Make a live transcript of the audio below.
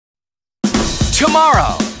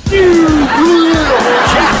tomorrow.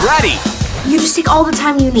 Get ready You just take all the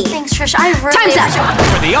time you need. Thanks, Trish. I really... Time's up!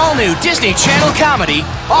 for the all-new Disney Channel comedy,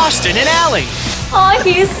 Austin and Ally. Oh,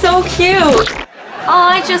 he's so cute. Oh,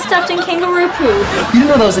 I just stepped in kangaroo poop. You didn't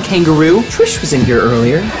know that was a kangaroo? Trish was in here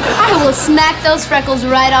earlier. I will smack those freckles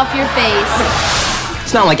right off your face.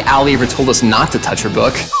 It's not like Ally ever told us not to touch her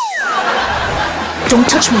book. Don't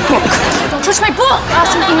touch my book. Don't touch my book.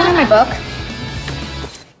 Austin, can you have my book?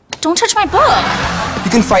 Don't touch my book.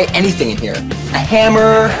 You can fry anything in here. A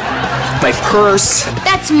hammer, my purse.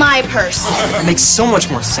 That's my purse. It makes so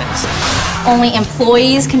much more sense. Only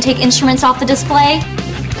employees can take instruments off the display.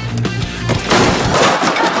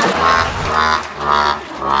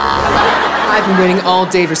 I've been waiting all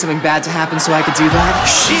day for something bad to happen so I could do that.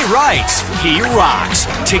 She writes, he rocks.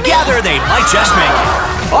 Together, they might just make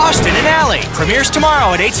it. Austin and Ally premieres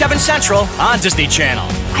tomorrow at 8/7 Central on Disney Channel.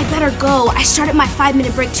 I better go. I started my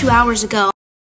 5-minute break 2 hours ago.